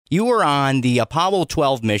You were on the Apollo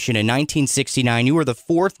 12 mission in 1969. You were the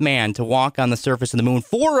fourth man to walk on the surface of the moon.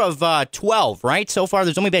 4 of 12, right? So far,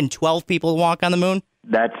 there's only been 12 people to walk on the moon?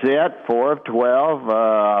 That's it, 4 of 12.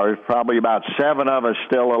 There's probably about 7 of us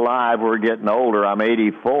still alive. We're getting older. I'm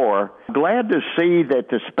 84. Glad to see that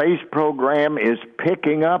the space program is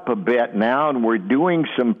picking up a bit now, and we're doing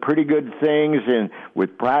some pretty good things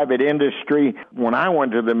with private industry. When I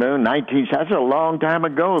went to the moon, that's a long time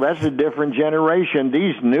ago. That's a different generation.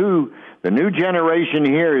 The new generation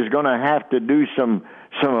here is going to have to do some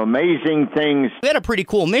amazing things. We had a pretty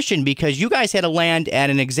cool mission because you guys had to land at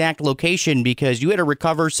an exact location because you had to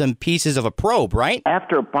recover some pieces of a probe, right?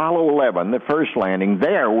 After Apollo 11, the first landing,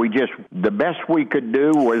 the best we could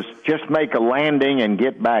do was just make a landing and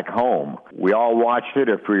get back home. We all watched it.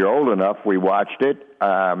 If we were old enough, we watched it.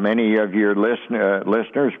 Many of your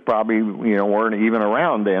listeners probably weren't even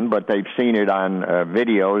around then, but they've seen it on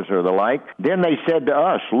videos or the like. Then they said to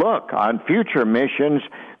us, look, on future missions,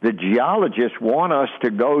 the geologists want us to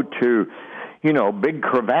go to, big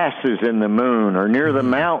crevasses in the moon or near the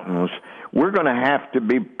mountains. We're going to have to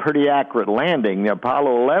be pretty accurate landing. The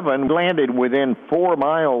Apollo 11 landed within 4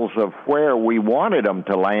 miles of where we wanted them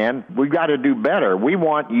to land. We've got to do better. We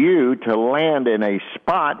want you to land in a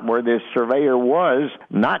spot where this surveyor was,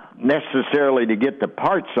 not necessarily to get the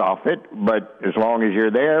parts off it, but as long as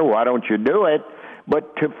you're there, why don't you do it?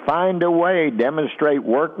 But to find a way, demonstrate,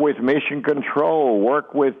 work with Mission Control,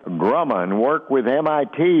 work with Grumman, work with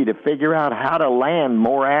MIT to figure out how to land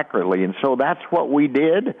more accurately. And so that's what we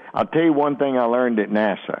did. I'll tell you one thing I learned at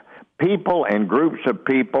NASA. People and groups of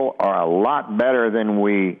people are a lot better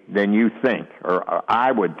than you think, or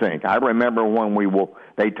I would think. I remember when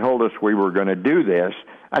they told us we were going to do this,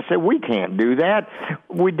 I said, we can't do that.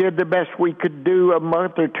 We did the best we could do a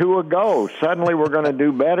month or 2 ago. Suddenly we're going to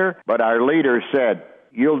do better. But our leader said,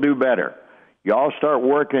 you'll do better. Y'all start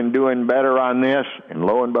working, doing better on this. And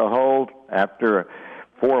lo and behold, after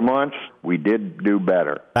 4 months, we did do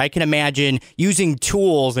better. I can imagine using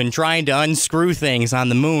tools and trying to unscrew things on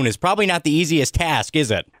the moon is probably not the easiest task, is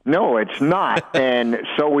it? No, it's not. And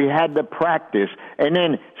so we had to practice. And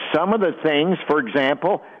then some of the things, for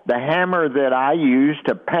example, the hammer that I used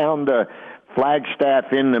to pound the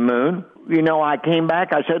flagstaff in the moon, I came back,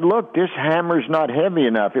 I said, look, this hammer's not heavy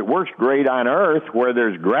enough. It works great on Earth where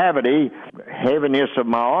there's gravity. Heaviness of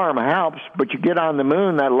my arm helps, but you get on the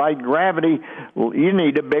moon, that light gravity, you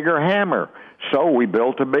need a bigger hammer. So we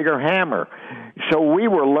built a bigger hammer. So we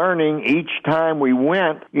were learning each time we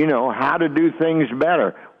went, how to do things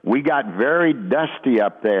better. We got very dusty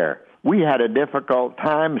up there. We had a difficult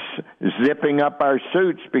time zipping up our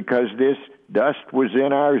suits because this dust was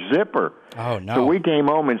in our zipper. Oh, no. So we came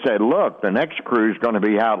home and said, look, the next crew's going to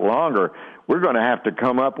be out longer. We're going to have to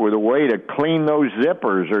come up with a way to clean those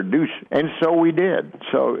zippers and so we did.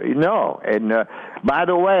 So, and by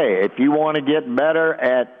the way, if you want to get better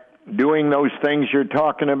at doing those things you're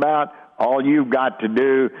talking about, all you've got to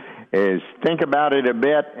do is think about it a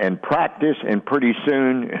bit and practice, and pretty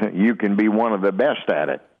soon you can be one of the best at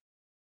it.